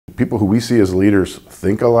people who we see as leaders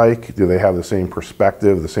think alike? Do they have the same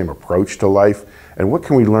perspective, the same approach to life? And what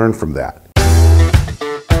can we learn from that?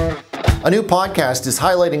 A new podcast is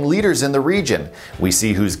highlighting leaders in the region. We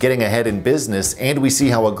see who's getting ahead in business, and we see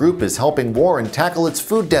how a group is helping Warren tackle its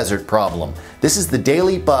food desert problem. This is the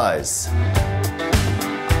Daily Buzz.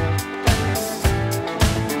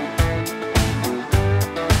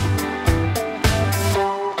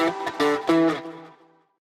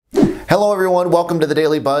 Hello everyone, welcome to the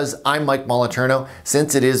Daily Buzz. I'm Mike Moliterno.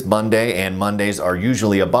 Since it is Monday, and Mondays are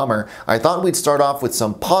usually a bummer, I thought we'd start off with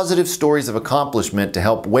some positive stories of accomplishment to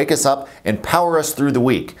help wake us up and power us through the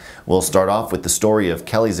week. We'll start off with the story of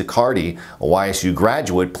Kelly Ziccardi, a YSU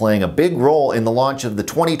graduate playing a big role in the launch of the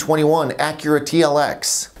 2021 Acura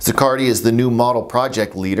TLX. Ziccardi is the new model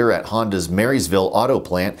project leader at Honda's Marysville auto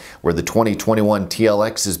plant, where the 2021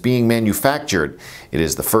 TLX is being manufactured. It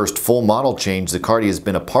is the first full model change Ziccardi has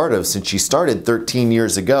been a part of since she started 13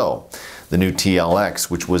 years ago. The new TLX,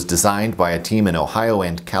 which was designed by a team in Ohio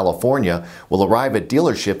and California, will arrive at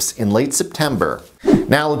dealerships in late September.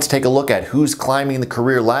 Now let's take a look at who's climbing the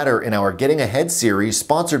career ladder in our Getting Ahead series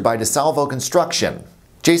sponsored by DeSalvo Construction.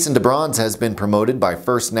 Jason Dobronz has been promoted by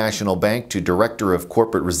First National Bank to Director of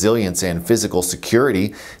Corporate Resilience and Physical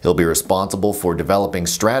Security. He'll be responsible for developing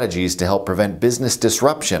strategies to help prevent business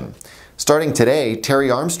disruption. Starting today,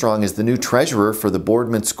 Terry Armstrong is the new treasurer for the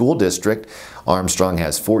Boardman School District. Armstrong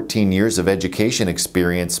has 14 years of education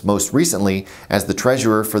experience, most recently as the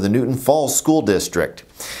treasurer for the Newton Falls School District.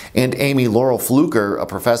 And Amy Laurel Fluker, a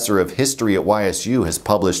professor of history at YSU, has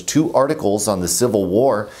published 2 articles on the Civil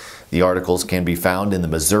War. The articles can be found in the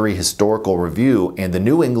Missouri Historical Review and the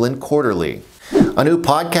New England Quarterly. A new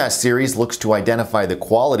podcast series looks to identify the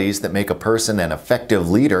qualities that make a person an effective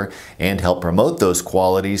leader and help promote those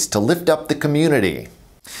qualities to lift up the community.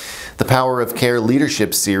 The Power of Care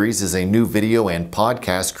Leadership series is a new video and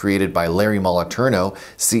podcast created by Larry Moliterno,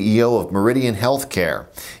 CEO of Meridian Healthcare.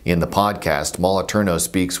 In the podcast, Moliterno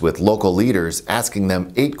speaks with local leaders, asking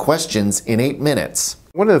them 8 questions in 8 minutes.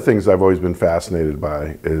 One of the things I've always been fascinated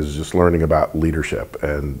by is just learning about leadership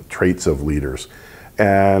and traits of leaders.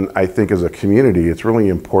 And I think as a community, it's really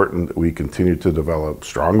important that we continue to develop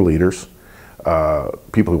strong leaders,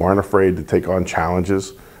 people who aren't afraid to take on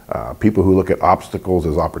challenges, people who look at obstacles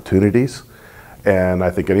as opportunities. And I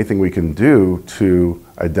think anything we can do to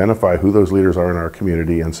identify who those leaders are in our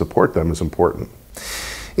community and support them is important.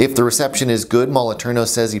 If the reception is good, Moliterno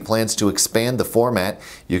says he plans to expand the format.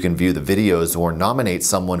 You can view the videos or nominate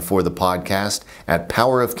someone for the podcast at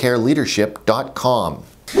powerofcareleadership.com.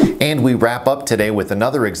 And we wrap up today with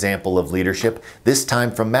another example of leadership, this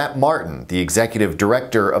time from Matt Martin, the Executive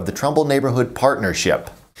Director of the Trumbull Neighborhood Partnership.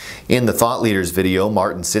 In the Thought Leaders video,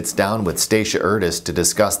 Martin sits down with Stacia Erdis to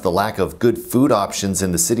discuss the lack of good food options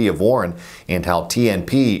in the city of Warren and how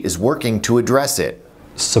TNP is working to address it.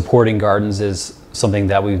 Supporting gardens is something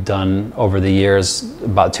that we've done over the years,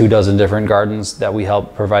 about 24 different gardens that we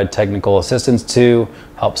help provide technical assistance to,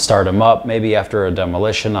 help start them up, maybe after a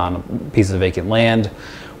demolition on a piece of vacant land.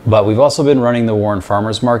 But we've also been running the Warren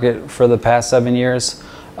Farmers Market for the past 7 years.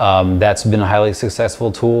 That's been a highly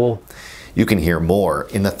successful tool. You can hear more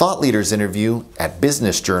in the Thought Leaders interview at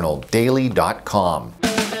businessjournaldaily.com.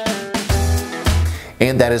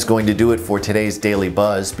 And that is going to do it for today's Daily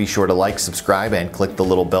Buzz. Be sure to like, subscribe, and click the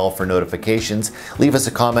little bell for notifications. Leave us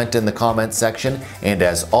a comment in the comment section. And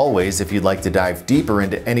as always, if you'd like to dive deeper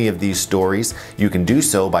into any of these stories, you can do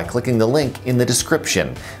so by clicking the link in the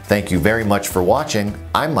description. Thank you very much for watching.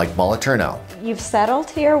 I'm Mike Moliterno. You've settled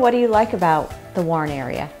here. What do you like about the Warren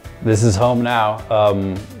area? This is home now.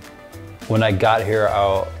 When I got here,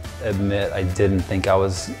 I'll admit I didn't think I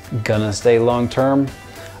was gonna stay long term.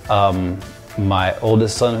 My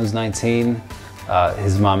oldest son, who's 19,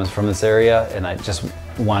 his mom is from this area, and I just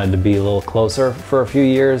wanted to be a little closer for a few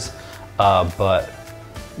years. But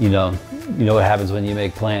you know what happens when you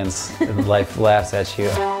make plans and life laughs at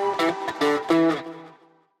you.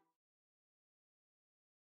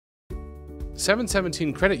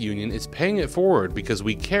 717 Credit Union is paying it forward because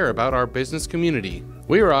we care about our business community.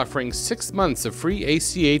 We are offering 6 months of free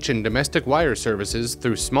ACH and domestic wire services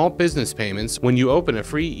through small business payments when you open a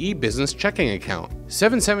free e-business checking account.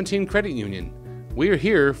 717 Credit Union. We are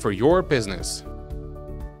here for your business.